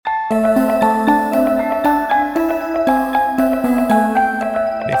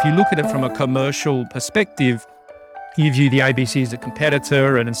look at it from a commercial perspective, you view the ABC as a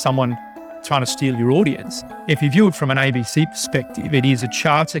competitor and as someone trying to steal your audience. If you view it from an ABC perspective, it is a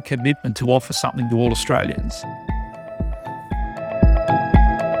charter commitment to offer something to all Australians.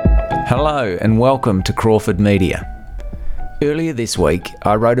 Hello and welcome to Crawford Media. Earlier this week,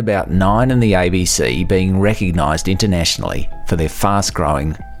 I wrote about Nine and the ABC being recognised internationally for their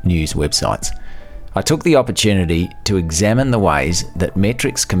fast-growing news websites. I took the opportunity to examine the ways that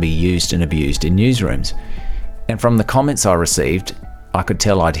metrics can be used and abused in newsrooms. And from the comments I received, I could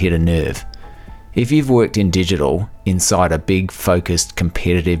tell I'd hit a nerve. If you've worked in digital inside a big, focused,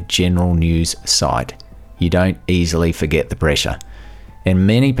 competitive general news site, you don't easily forget the pressure. And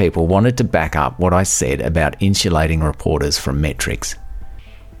many people wanted to back up what I said about insulating reporters from metrics.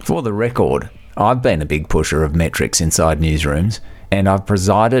 For the record, I've been a big pusher of metrics inside newsrooms, and I've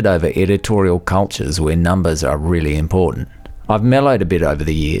presided over editorial cultures where numbers are really important. I've mellowed a bit over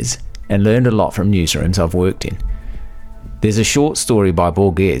the years and learned a lot from newsrooms I've worked in. There's a short story by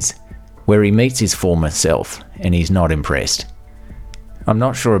Borges where he meets his former self and he's not impressed. I'm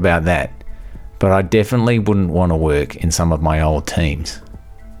not sure about that, but I definitely wouldn't want to work in some of my old teams.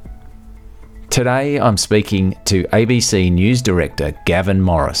 Today I'm speaking to ABC News Director Gavin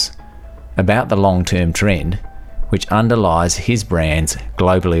Morris about the long-term trend which underlies his brand's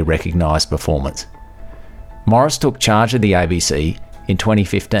globally recognised performance. Morris took charge of the ABC in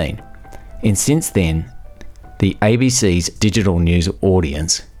 2015, and since then, the ABC's digital news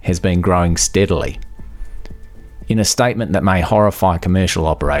audience has been growing steadily. In a statement that may horrify commercial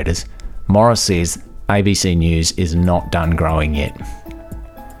operators, Morris says ABC News is not done growing yet.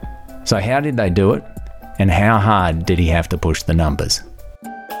 So how did they do it, and how hard did he have to push the numbers?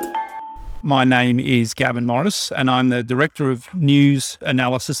 My name is Gavin Morris, and I'm the Director of News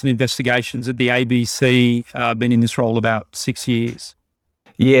Analysis and Investigations at the ABC. I've been in this role about 6 years.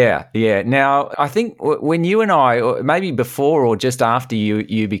 Yeah. Now, I think when you and I, or maybe before or just after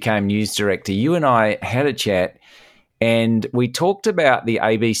you became News Director, you and I had a chat and we talked about the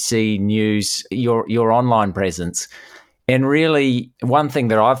ABC News, your online presence. And really, one thing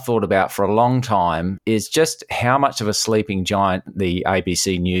that I've thought about for a long time is just how much of a sleeping giant the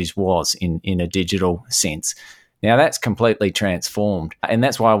ABC News was in a digital sense. Now, that's completely transformed, and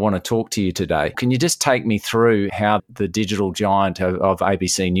that's why I want to talk to you today. Can you just take me through how the digital giant of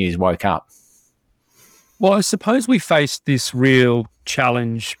ABC News woke up? Well, I suppose we faced this real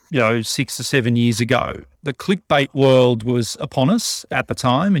challenge, 6 or 7 years ago. The clickbait world was upon us at the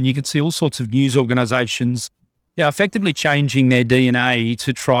time, and you could see all sorts of news organisations effectively changing their DNA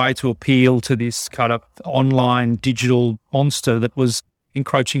to try to appeal to this kind of online digital monster that was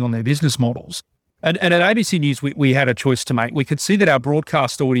encroaching on their business models. And at ABC News, we had a choice to make. We could see that our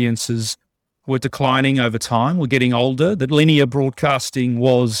broadcast audiences were declining over time, were getting older, that linear broadcasting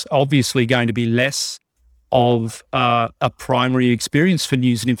was obviously going to be less of a primary experience for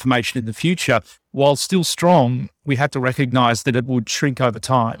news and information in the future. While still strong, we had to recognise that it would shrink over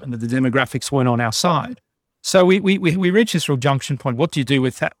time and that the demographics weren't on our side. So we reached this real junction point. What do you do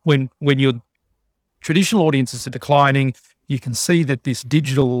with that when your traditional audiences are declining? You can see that this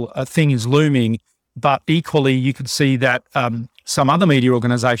digital thing is looming, but equally you could see that some other media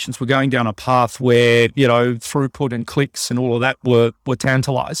organisations were going down a path where throughput and clicks and all of that were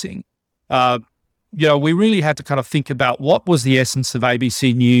tantalising. We really had to kind of think about what was the essence of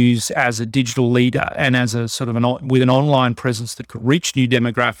ABC News as a digital leader and as a sort of with an online presence that could reach new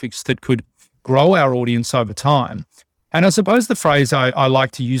demographics, that could grow our audience over time. And I suppose the phrase I like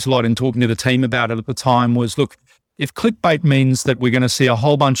to use a lot in talking to the team about it at the time was, look, if clickbait means that we're going to see a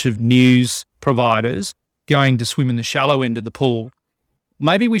whole bunch of news providers going to swim in the shallow end of the pool,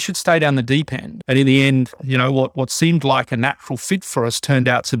 maybe we should stay down the deep end. And in the end, what seemed like a natural fit for us turned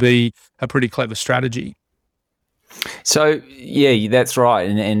out to be a pretty clever strategy. So, yeah, that's right.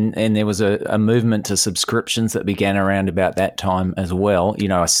 And there was a movement to subscriptions that began around about that time as well,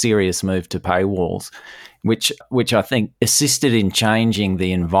 a serious move to paywalls, which I think assisted in changing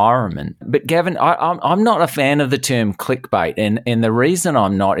the environment. But Gavin, I'm not a fan of the term clickbait. And the reason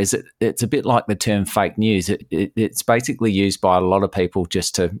I'm not is it's a bit like the term fake news. It's basically used by a lot of people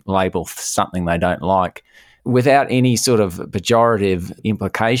just to label something they don't like without any sort of pejorative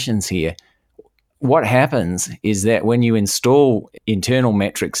implications here. What happens is that when you install internal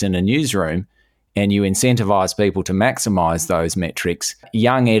metrics in a newsroom and you incentivize people to maximize those metrics,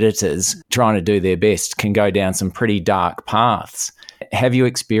 young editors trying to do their best can go down some pretty dark paths. Have you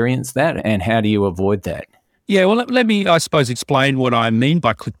experienced that, and how do you avoid that? Yeah, well, let me, I suppose, explain what I mean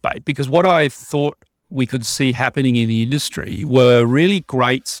by clickbait, because what I thought we could see happening in the industry were really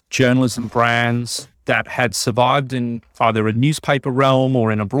great journalism brands that had survived in either a newspaper realm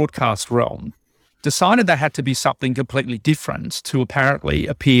or in a broadcast realm decided they had to be something completely different to apparently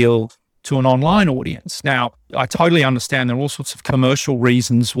appeal to an online audience. Now, I totally understand there are all sorts of commercial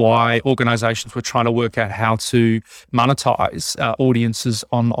reasons why organizations were trying to work out how to monetize audiences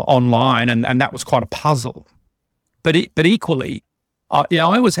online, and that was quite a puzzle. But equally, I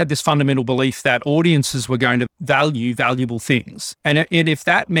always had this fundamental belief that audiences were going to value valuable things. And if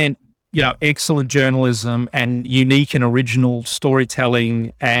that meant, excellent journalism and unique and original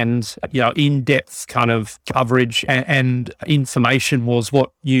storytelling and, in-depth kind of coverage and information was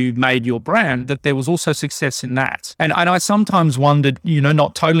what you made your brand, that there was also success in that. And I sometimes wondered,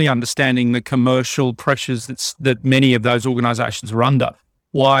 not totally understanding the commercial pressures that many of those organizations are under,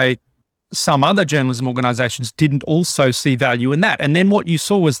 why some other journalism organizations didn't also see value in that. And then what you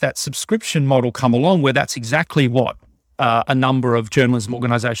saw was that subscription model come along where that's exactly what a number of journalism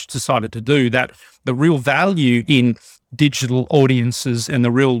organizations decided to do, that the real value in digital audiences and the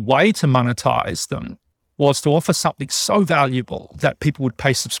real way to monetize them was to offer something so valuable that people would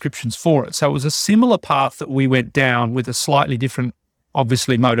pay subscriptions for it. So it was a similar path that we went down with a slightly different,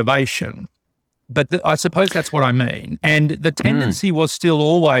 obviously, motivation. But I suppose that's what I mean. And the tendency was still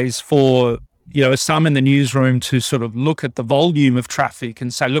always for, some in the newsroom to sort of look at the volume of traffic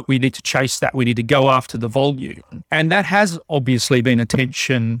and say, look, we need to chase that. We need to go after the volume. And that has obviously been a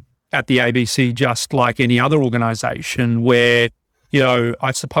tension at the ABC, just like any other organization where,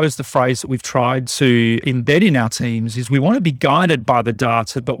 I suppose the phrase that we've tried to embed in our teams is we want to be guided by the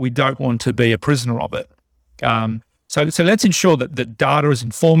data, but we don't want to be a prisoner of it. So let's ensure that the data is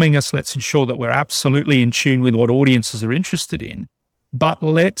informing us. Let's ensure that we're absolutely in tune with what audiences are interested in. But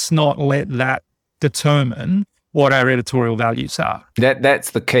let's not let that determine what our editorial values are.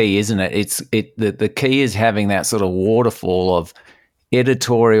 That's the key, isn't it? The key is having that sort of waterfall of the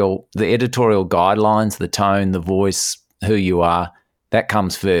editorial guidelines, the tone, the voice, who you are. That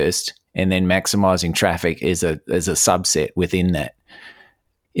comes first, and then maximising traffic is a subset within that.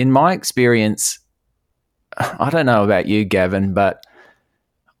 In my experience, I don't know about you, Gavin, but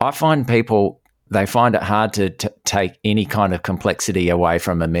I find they find it hard to take any kind of complexity away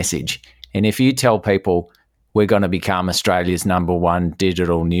from a message. And if you tell people we're going to become Australia's number one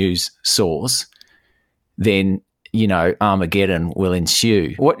digital news source, then, Armageddon will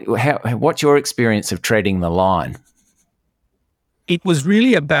ensue. What's your experience of treading the line? It was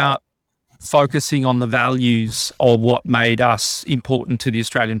really about focusing on the values of what made us important to the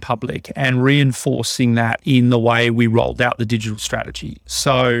Australian public and reinforcing that in the way we rolled out the digital strategy.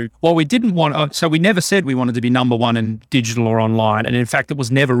 So what we didn't want, so we never said we wanted to be number one in digital or online. And in fact, it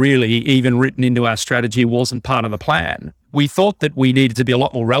was never really even written into our strategy. It wasn't part of the plan. We thought that we needed to be a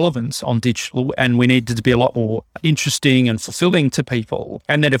lot more relevant on digital and we needed to be a lot more interesting and fulfilling to people.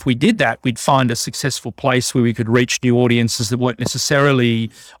 And that if we did that, we'd find a successful place where we could reach new audiences that weren't necessarily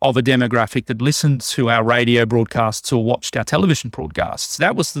of a demographic that listened to our radio broadcasts or watched our television broadcasts.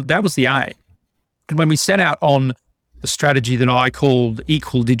 That was the aim. And when we set out on the strategy that I called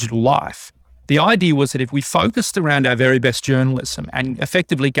Equal Digital Life, the idea was that if we focused around our very best journalism and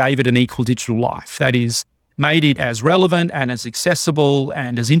effectively gave it an equal digital life, that is, made it as relevant and as accessible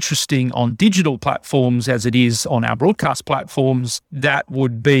and as interesting on digital platforms as it is on our broadcast platforms, that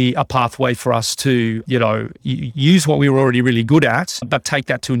would be a pathway for us to, use what we were already really good at, but take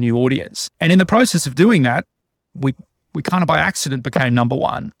that to a new audience. And in the process of doing that, we kind of by accident became number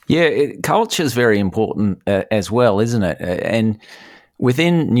one. Yeah, culture is very important as well, isn't it? And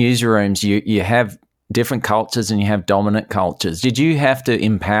within newsrooms, you have different cultures and you have dominant cultures. Did you have to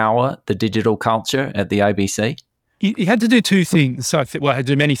empower the digital culture at the ABC? You had to do two things. So, I had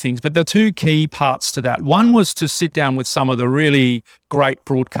to do many things, but the two key parts to that. One was to sit down with some of the really great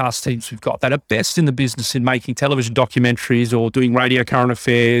broadcast teams we've got that are best in the business in making television documentaries or doing radio current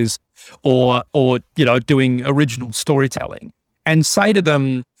affairs or doing original storytelling, and say to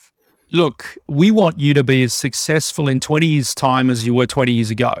them, look, we want you to be as successful in 20 years' time as you were 20 years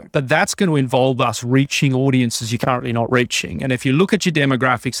ago. But that's going to involve us reaching audiences you're currently not reaching. And if you look at your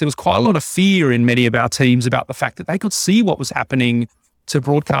demographics, there was quite a lot of fear in many of our teams about the fact that they could see what was happening to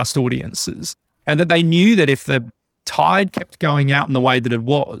broadcast audiences and that they knew that if the tide kept going out in the way that it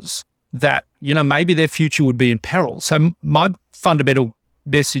was, that, maybe their future would be in peril. So my fundamental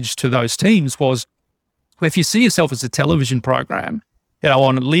message to those teams was, if you see yourself as a television program,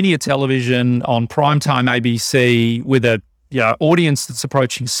 on linear television, on primetime ABC, with a audience that's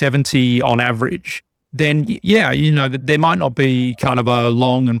approaching 70 on average, then there might not be kind of a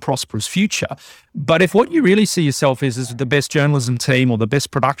long and prosperous future. But if what you really see yourself is the best journalism team or the best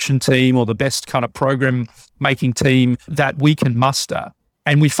production team or the best kind of program making team that we can muster,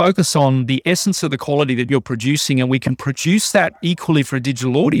 and we focus on the essence of the quality that you're producing, and we can produce that equally for a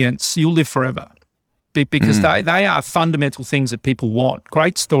digital audience, you'll live forever. Because they are fundamental things that people want.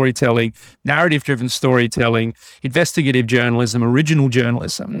 Great storytelling, narrative-driven storytelling, investigative journalism, original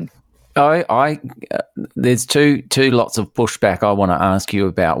journalism. There's two lots of pushback I want to ask you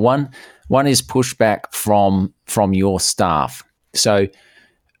about. One is pushback from your staff. So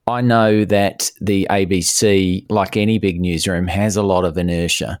I know that the ABC, like any big newsroom, has a lot of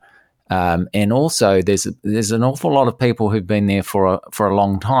inertia, and also there's an awful lot of people who've been there for a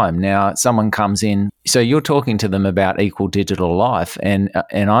long time. Now, someone comes in, so you're talking to them about equal digital life, and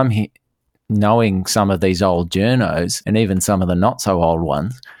I'm knowing some of these old journos and even some of the not so old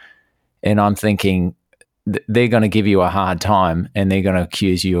ones, and I'm thinking they're going to give you a hard time, and they're going to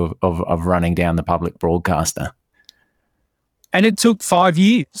accuse you of running down the public broadcaster. And it took 5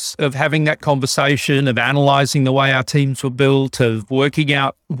 years of having that conversation, of analysing the way our teams were built, of working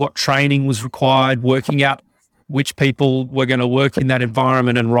out what training was required, working out which people were going to work in that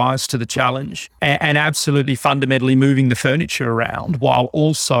environment and rise to the challenge, and absolutely fundamentally moving the furniture around, while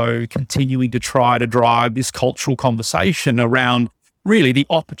also continuing to try to drive this cultural conversation around really the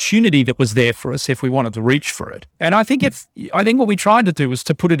opportunity that was there for us if we wanted to reach for it. And I think what we tried to do was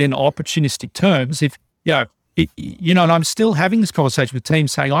to put it in opportunistic terms. And I'm still having this conversation with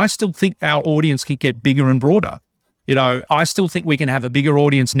teams saying, I still think our audience can get bigger and broader. I still think we can have a bigger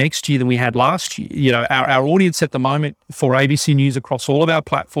audience next year than we had last year. Our audience at the moment for ABC News across all of our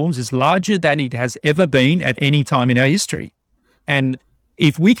platforms is larger than it has ever been at any time in our history. And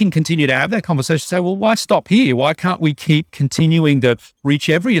if we can continue to have that conversation, say, well, why stop here? Why can't we keep continuing to reach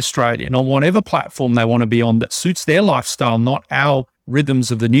every Australian on whatever platform they want to be on that suits their lifestyle, not our rhythms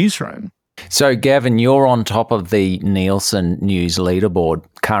of the newsroom? So, Gavin, you're on top of the Nielsen News leaderboard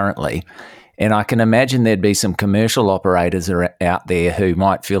currently, and I can imagine there'd be some commercial operators out there who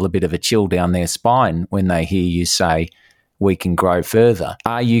might feel a bit of a chill down their spine when they hear you say, we can grow further.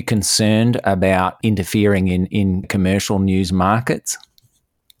 Are you concerned about interfering in commercial news markets?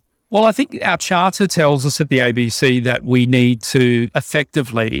 Well, I think our charter tells us at the ABC that we need to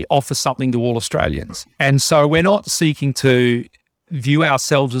effectively offer something to all Australians. And so we're not seeking to view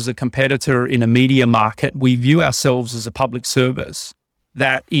ourselves as a competitor in a media market. We view ourselves as a public service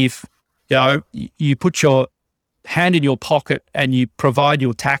that if you put your hand in your pocket and you provide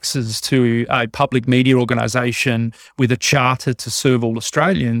your taxes to a public media organisation with a charter to serve all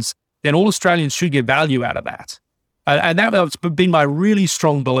Australians, then all Australians should get value out of that. And that's been my really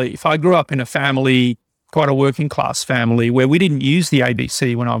strong belief. I grew up in a family, quite a working class family, where we didn't use the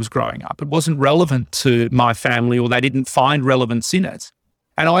ABC when I was growing up. It wasn't relevant to my family, or they didn't find relevance in it.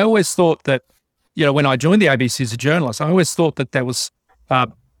 And I always thought that, when I joined the ABC as a journalist, I always thought that there was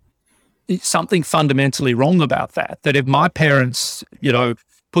something fundamentally wrong about that. That if my parents,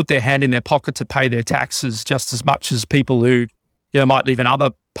 put their hand in their pocket to pay their taxes just as much as people who, might live in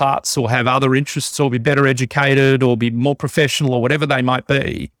other parts or have other interests or be better educated or be more professional or whatever they might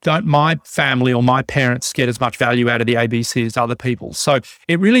be, don't my family or my parents get as much value out of the ABC as other people? So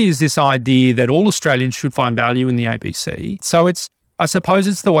it really is this idea that all Australians should find value in the ABC. So I suppose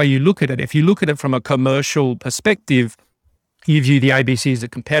it's the way you look at it. If you look at it from a commercial perspective, you view the ABC as a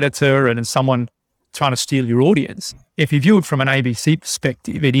competitor and as someone trying to steal your audience. If you view it from an ABC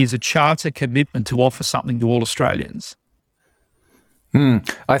perspective, it is a charter commitment to offer something to all Australians.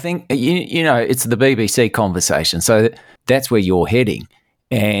 I think, it's the BBC conversation. So that's where you're heading.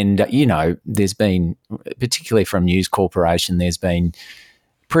 And, there's been, particularly from News Corporation, there's been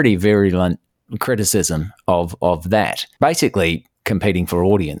pretty virulent criticism of that, basically competing for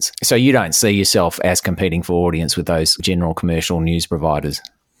audience. So you don't see yourself as competing for audience with those general commercial news providers?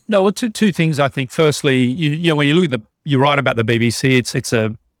 No, well, two things, I think. Firstly, when you look at you're right about the BBC, it's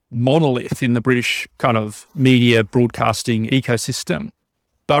a monolith in the British kind of media broadcasting ecosystem.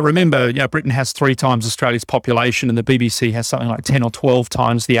 But remember, Britain has 3 times Australia's population, and the BBC has something like 10 or 12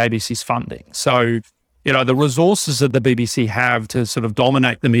 times the ABC's funding. So, the resources that the BBC have to sort of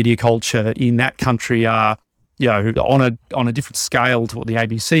dominate the media culture in that country are, on a different scale to what the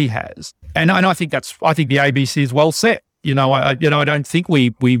ABC has. And I think the ABC is well set. I don't think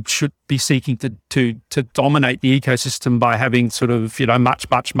we should be seeking to dominate the ecosystem by having sort of,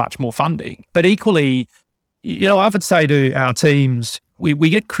 much more funding. But equally, I would say to our teams, we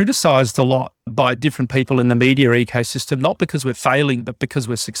get criticised a lot by different people in the media ecosystem, not because we're failing, but because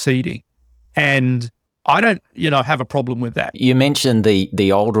we're succeeding. And I don't, have a problem with that. You mentioned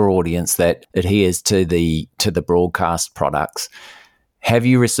the older audience that adheres to the broadcast products. Have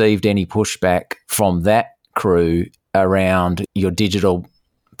you received any pushback from that crew around your digital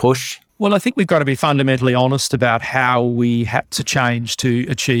push? Well, I think we've got to be fundamentally honest about how we had to change to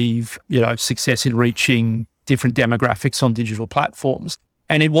achieve, success in reaching different demographics on digital platforms.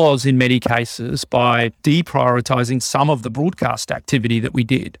 And it was, in many cases, by deprioritizing some of the broadcast activity that we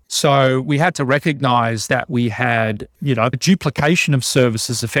did. So we had to recognize that we had, a duplication of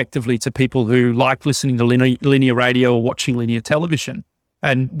services effectively to people who like listening to linear radio or watching linear television.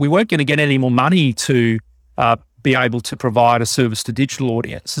 And we weren't going to get any more money to be able to provide a service to digital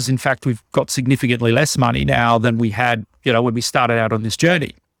audiences. In fact, we've got significantly less money now than we had, when we started out on this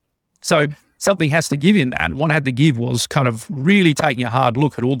journey. So something has to give in that. And what had to give was kind of really taking a hard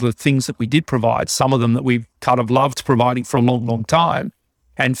look at all the things that we did provide, some of them that we've kind of loved providing for a long, long time,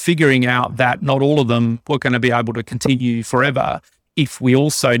 and figuring out that not all of them were going to be able to continue forever if we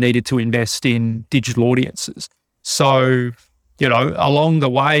also needed to invest in digital audiences. So, along the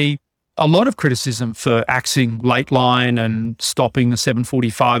way, a lot of criticism for axing Lateline and stopping the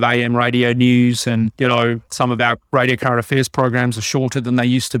 7:45 a.m. radio news. And, some of our radio current affairs programs are shorter than they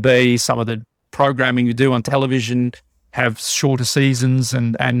used to be. Some of the programming you do on television have shorter seasons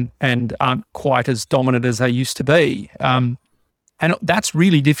and aren't quite as dominant as they used to be. And that's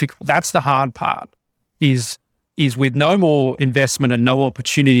really difficult. That's the hard part, is with no more investment and no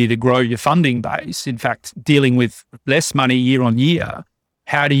opportunity to grow your funding base, in fact, dealing with less money year on year,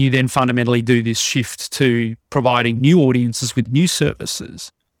 how do you then fundamentally do this shift to providing new audiences with new services?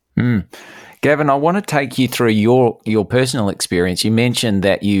 Gavin, I want to take you through your personal experience. You mentioned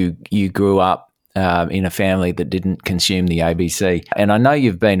that you grew up in a family that didn't consume the ABC, and I know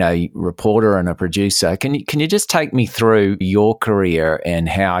you've been a reporter and a producer. Can you just take me through your career and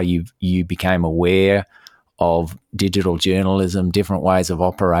how you became aware of digital journalism, different ways of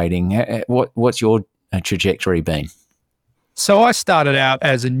operating? What's your trajectory been? So I started out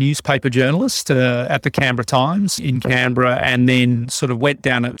as a newspaper journalist at the Canberra Times in Canberra, and then sort of went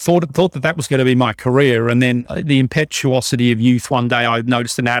down and thought that was going to be my career. And then the impetuosity of youth, one day I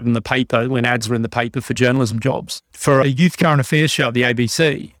noticed an ad in the paper, when ads were in the paper for journalism jobs, for a youth current affairs show at the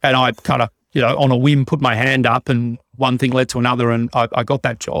ABC. And I kind of, on a whim, put my hand up, and one thing led to another, and I got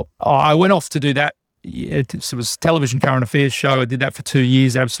that job. I went off to do that. It was a television current affairs show. I did that for 2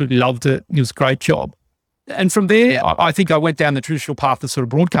 years, absolutely loved it. It was a great job. And from there, I think I went down the traditional path of sort of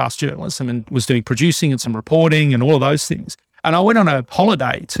broadcast journalism and was doing producing and some reporting and all of those things. And I went on a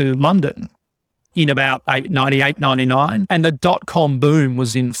holiday to London in about 98, 99, and the dot-com boom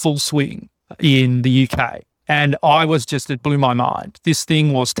was in full swing in the UK. And it blew my mind. This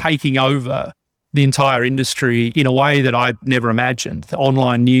thing was taking over the entire industry in a way that I'd never imagined. The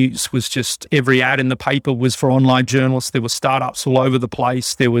online news was just, every ad in the paper was for online journalists. There were startups all over the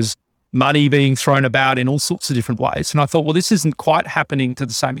place. There was money being thrown about in all sorts of different ways. And I thought, well, this isn't quite happening to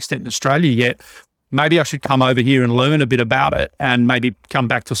the same extent in Australia yet. Maybe I should come over here and learn a bit about it, and maybe come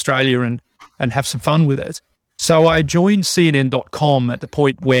back to Australia and have some fun with it. So I joined CNN.com at the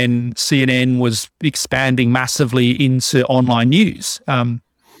point when CNN was expanding massively into online news.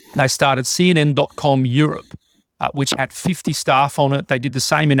 They started CNN.com Europe, which had 50 staff on it. They did the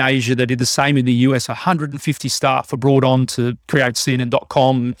same in Asia. They did the same in the US. 150 staff were brought on to create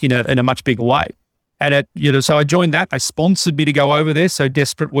CNN.com in a much bigger way. And so I joined that. They sponsored me to go over there. So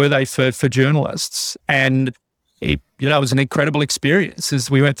desperate were they for journalists. And it was an incredible experience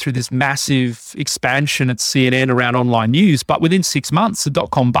as we went through this massive expansion at CNN around online news. But within 6 months, the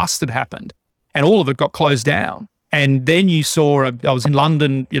dot-com bust had happened, and all of it got closed down. And then you saw, I was in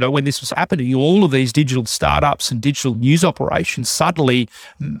London, when this was happening, all of these digital startups and digital news operations suddenly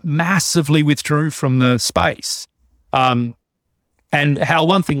massively withdrew from the space. And how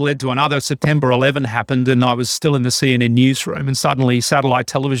one thing led to another. September 11 happened, and I was still in the CNN newsroom, and suddenly satellite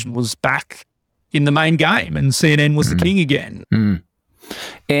television was back in the main game, and CNN was the king again.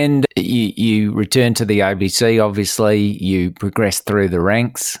 And you returned to the ABC, obviously. You progressed through the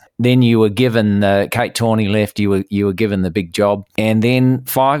ranks. Then you were given, Kate Tawney left, you were given the big job. And then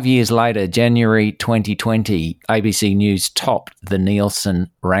 5 years later, January 2020, ABC News topped the Nielsen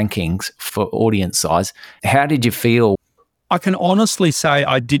rankings for audience size. How did you feel? I can honestly say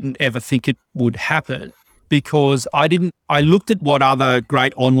I didn't ever think it would happen, because I looked at what other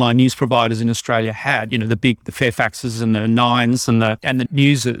great online news providers in Australia had, the Fairfaxes and the Nines and the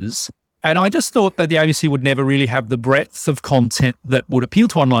Newses. And I just thought that the ABC would never really have the breadth of content that would appeal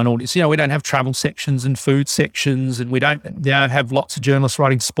to online audience. We don't have travel sections and food sections, and we don't have lots of journalists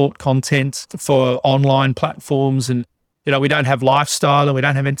writing sport content for online platforms. And, we don't have lifestyle, and we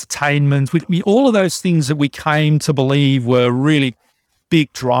don't have entertainment. All of those things that we came to believe were really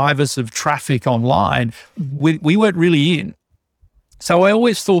big drivers of traffic online, we weren't really in. So I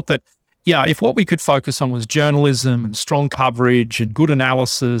always thought that yeah, if what we could focus on was journalism and strong coverage and good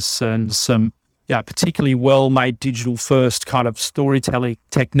analysis and some, yeah, particularly well-made digital-first kind of storytelling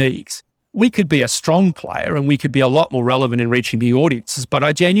techniques, we could be a strong player and we could be a lot more relevant in reaching the audiences. But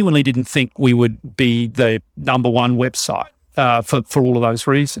I genuinely didn't think we would be the number one website for all of those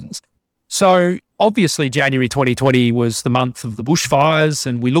reasons. So obviously January 2020 was the month of the bushfires,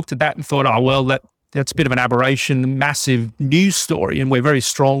 and we looked at that and thought, oh, well, that's a bit of an aberration, massive news story, and we're very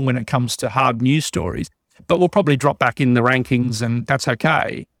strong when it comes to hard news stories, but we'll probably drop back in the rankings and that's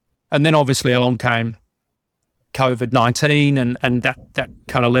okay. And then obviously along came COVID-19 and that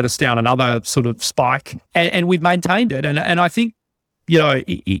kind of let us down another sort of spike, and we've maintained it. And I think, you know,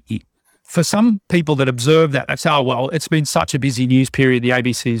 for some people that observe that, they say, oh, well, it's been such a busy news period, the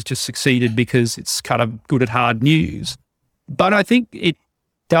ABC has just succeeded because it's kind of good at hard news. But I think it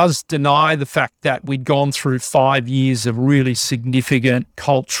does deny the fact that we'd gone through 5 years of really significant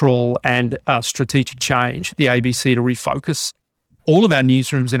cultural and strategic change, the ABC, to refocus all of our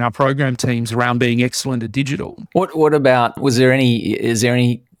newsrooms and our program teams around being excellent at digital. What about, is there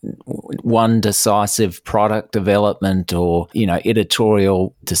any one decisive product development or, you know,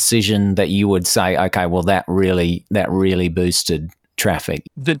 editorial decision that you would say, okay, well, that really boosted traffic?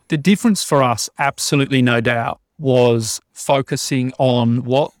 The difference for us, absolutely no doubt, was focusing on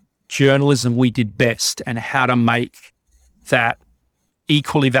what journalism we did best and how to make that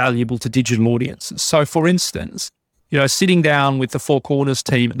equally valuable to digital audiences. So, for instance, you know, sitting down with the Four Corners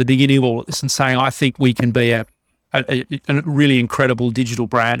team at the beginning of all of this and saying, I think we can be a really incredible digital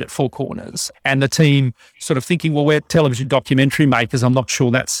brand at Four Corners. And the team sort of thinking, well, we're television documentary makers. I'm not sure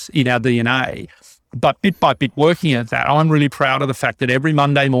that's in our DNA. But bit by bit working at that, I'm really proud of the fact that every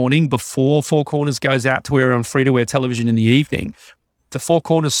Monday morning before Four Corners goes out to air on free-to-air television in the evening, the Four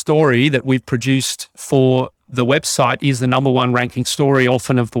Corners story that we've produced for the website is the number one ranking story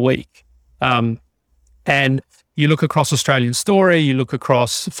often of the week. And you look across Australian Story, you look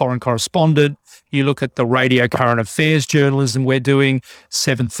across Foreign Correspondent, you look at the radio current affairs journalism we're doing,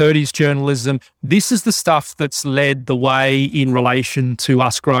 730s journalism. This is the stuff that's led the way in relation to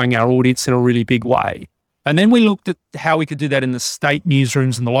us growing our audience in a really big way. And then we looked at how we could do that in the state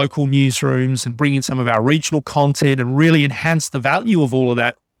newsrooms and the local newsrooms and bring in some of our regional content and really enhance the value of all of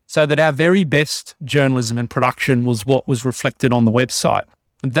that so that our very best journalism and production was what was reflected on the website.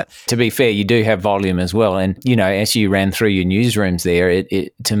 To be fair, you do have volume as well. And, you know, as you ran through your newsrooms there,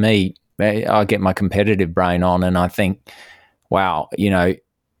 it to me, I get my competitive brain on and I think, wow, you know,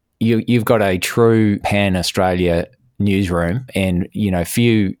 you've got a true pan-Australia newsroom and, you know,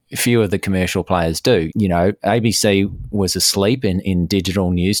 few of the commercial players do. You know, ABC was asleep in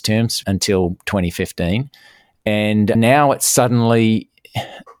digital news terms until 2015. And now it's suddenly,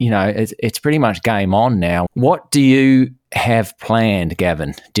 you know, it's pretty much game on now. What do you have planned,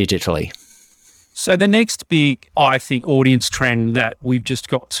 Gavin, digitally? So the next big, I think, audience trend that we've just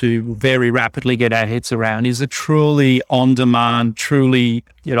got to very rapidly get our heads around is a truly on-demand, truly,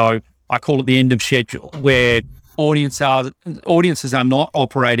 you know, I call it the end of schedule, where audiences are not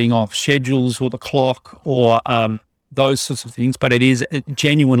operating off schedules or the clock or those sorts of things, but it is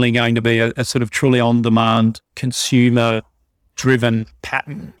genuinely going to be a sort of truly on-demand consumer driven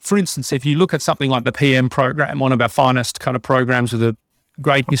pattern. For instance, if you look at something like the PM program, one of our finest kind of programs with a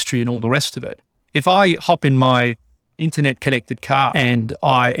great history and all the rest of it, if I hop in my internet connected car and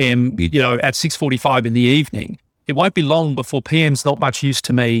I am, you know, at 6:45 in the evening, it won't be long before PM's not much use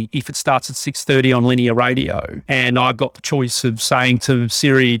to me if it starts at 6:30 on linear radio and I've got the choice of saying to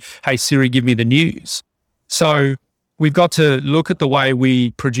Siri, hey Siri, give me the news. So we've got to look at the way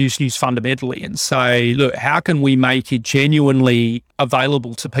we produce news fundamentally and say, look, how can we make it genuinely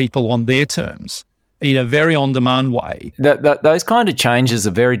available to people on their terms in a very on-demand way? Those kind of changes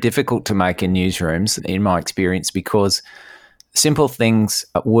are very difficult to make in newsrooms, in my experience, because simple things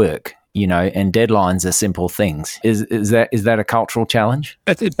work, you know, and deadlines are simple things. Is that a cultural challenge?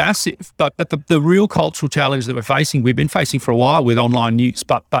 It's massive, but the real cultural challenge that we've been facing for a while with online news,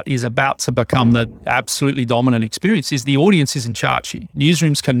 but is about to become the absolutely dominant experience, is the audience is in charge here.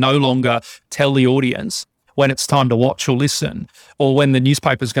 Newsrooms can no longer tell the audience when it's time to watch or listen, or when the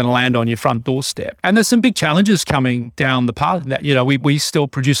newspaper's going to land on your front doorstep. And there's some big challenges coming down the path. That, you know, we still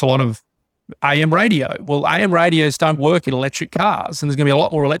produce a lot of AM radio. Well, AM radios don't work in electric cars, and there's going to be a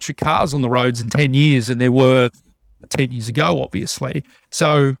lot more electric cars on the roads in 10 years than there were 10 years ago, obviously.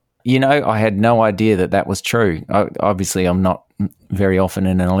 So, you know, I had no idea that was true. Obviously, I'm not very often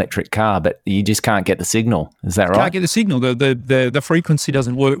in an electric car, but you just can't get the signal. Is that right? Can't get the signal. The frequency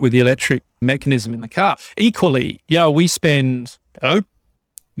doesn't work with the electric mechanism in the car. Equally, you know, we spend,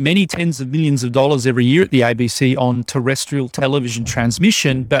 many tens of millions of dollars every year at the ABC on terrestrial television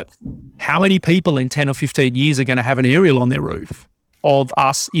transmission, but how many people in 10 or 15 years are going to have an aerial on their roof? Of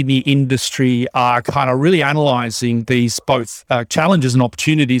us in the industry are kind of really analysing these both challenges and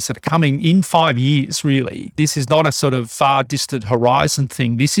opportunities that are coming in 5 years, really. This is not a sort of far distant horizon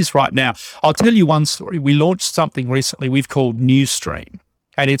thing. This is right now. I'll tell you one story. We launched something recently we've called Newsstream,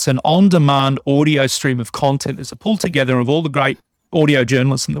 and it's an on-demand audio stream of content. It's a pull together of all the great audio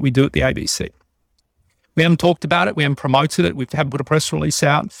journalism that we do at the ABC. We haven't talked about it. We haven't promoted it. We haven't put a press release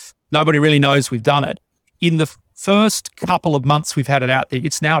out. Nobody really knows we've done it. In the first couple of months we've had it out there,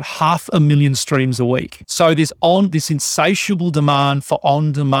 it's now at 500,000 streams a week. So this insatiable demand for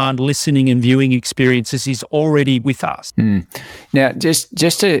on-demand listening and viewing experiences is already with us. Now,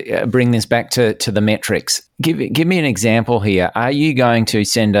 just to bring this back to the metrics, give me an example here. Are you going to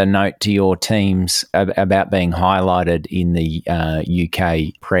send a note to your teams about being highlighted in the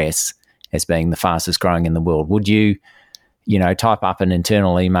UK press as being the fastest growing in the world? Would you type up an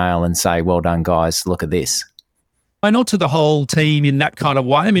internal email and say, well done, guys, look at this? Not to the whole team in that kind of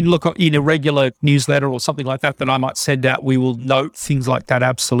way. I mean, look, in a regular newsletter or something like that I might send out, we will note things like that,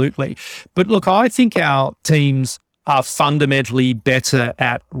 absolutely. But look, I think our teams are fundamentally better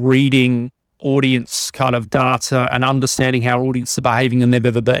at reading audience kind of data and understanding how audiences are behaving than they've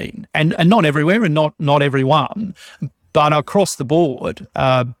ever been. And not everywhere and not everyone, but across the board.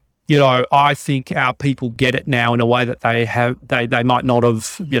 I think our people get it now in a way that they might not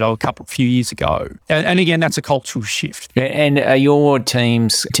have, a few years ago. And again, that's a cultural shift. And are your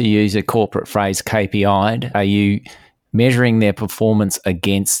teams, to use a corporate phrase, KPI'd? Are you measuring their performance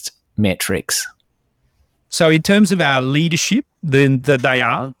against metrics? So in terms of our leadership, then they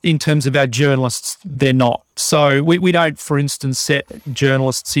are. In terms of our journalists, they're not. So we don't, for instance, set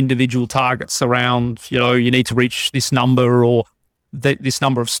journalists individual targets around, you need to reach this number or this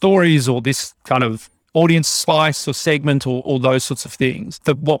number of stories or this kind of audience slice or segment or those sorts of things.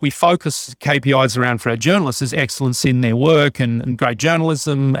 What we focus KPIs around for our journalists is excellence in their work and great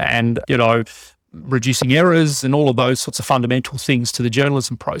journalism and, reducing errors and all of those sorts of fundamental things to the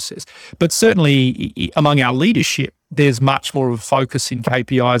journalism process. But certainly among our leadership, there's much more of a focus in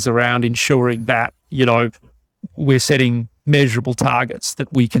KPIs around ensuring that, we're setting measurable targets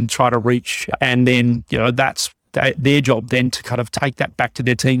that we can try to reach. And then, that's their job then to kind of take that back to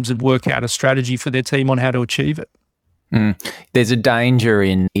their teams and work out a strategy for their team on how to achieve it. There's a danger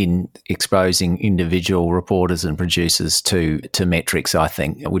in exposing individual reporters and producers to metrics, I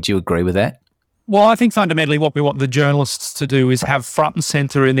think. Would you agree with that? Well, I think fundamentally what we want the journalists to do is have front and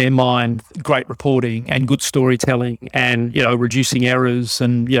centre in their mind great reporting and good storytelling and, reducing errors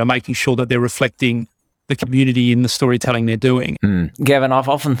and, making sure that they're reflecting the community in the storytelling they're doing. Gavin, I've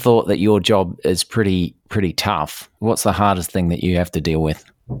often thought that your job is pretty tough. What's the hardest thing that you have to deal with?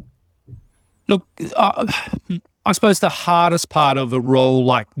 Look, I suppose the hardest part of a role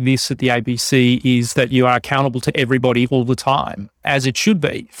like this at the ABC is that you are accountable to everybody all the time, as it should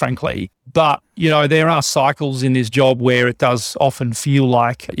be, frankly. But, there are cycles in this job where it does often feel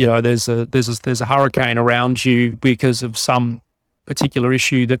like, there's a hurricane around you because of some particular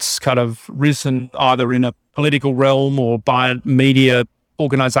issue that's kind of risen either in a political realm or by a media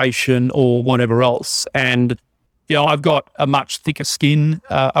organisation or whatever else. And, I've got a much thicker skin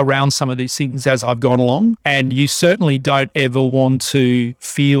around some of these things as I've gone along. And you certainly don't ever want to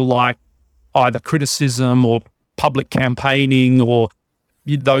feel like either criticism or public campaigning or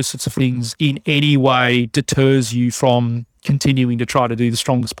those sorts of things in any way deters you from continuing to try to do the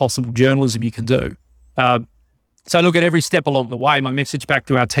strongest possible journalism you can do. So look, at every step along the way, my message back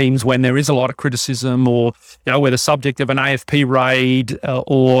to our teams when there is a lot of criticism or, we're the subject of an AFP raid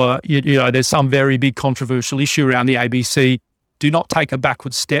or, there's some very big controversial issue around the ABC, do not take a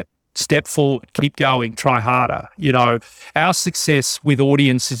backward step forward, keep going, try harder. Our success with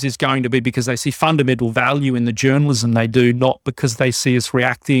audiences is going to be because they see fundamental value in the journalism they do, not because they see us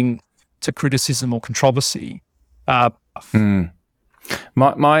reacting to criticism or controversy.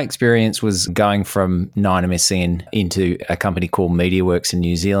 My experience was going from 9MSN into a company called MediaWorks in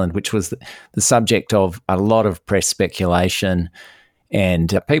New Zealand, which was the subject of a lot of press speculation,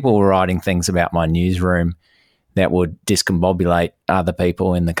 and people were writing things about my newsroom that would discombobulate other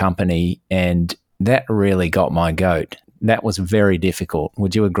people in the company, and that really got my goat. That was very difficult.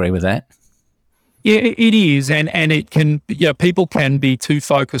 Would you agree with that? Yeah, it is. And it can, people can be too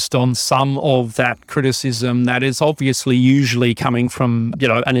focused on some of that criticism that is obviously usually coming from,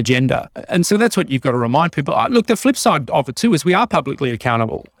 an agenda. And so that's what you've got to remind people. Look, the flip side of it too is we are publicly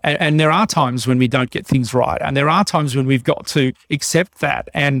accountable. And there are times when we don't get things right. And there are times when we've got to accept that.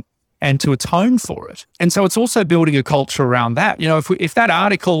 And, and to atone for it. And so it's also building a culture around that. You know, if that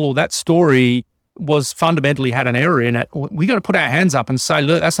article or that story was fundamentally had an error in it, we got to put our hands up and say,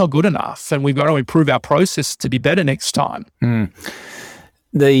 look, that's not good enough. And we've got to improve our process to be better next time. In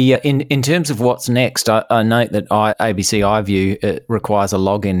terms of what's next, I note that ABC iView requires a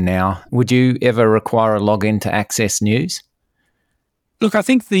login now. Would you ever require a login to access news? Look, I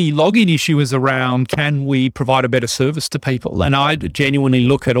think the login issue is around, can we provide a better service to people? And I genuinely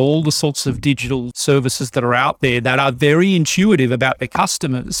look at all the sorts of digital services that are out there that are very intuitive about their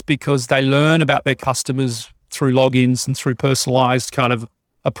customers, because they learn about their customers through logins and through personalized kind of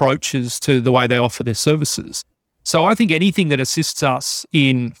approaches to the way they offer their services. So I think anything that assists us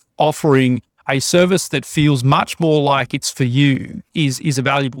in offering a service that feels much more like it's for you is a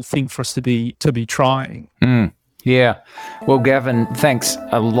valuable thing for us to be trying. Yeah. Well, Gavin, thanks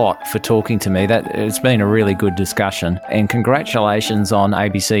a lot for talking to me. It's been a really good discussion, and congratulations on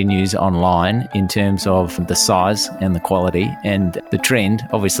ABC News Online in terms of the size and the quality and the trend.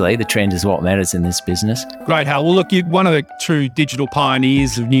 Obviously, the trend is what matters in this business. Great, Hal. Well, look, you're one of the true digital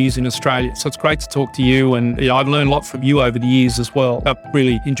pioneers of news in Australia, so it's great to talk to you, and I've learned a lot from you over the years as well. I've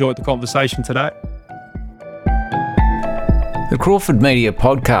really enjoyed the conversation today. The Crawford Media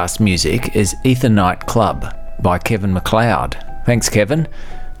podcast music is Ether Night Club by Kevin MacLeod. Thanks, Kevin.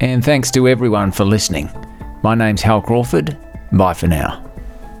 And thanks to everyone for listening. My name's Hal Crawford. Bye for now.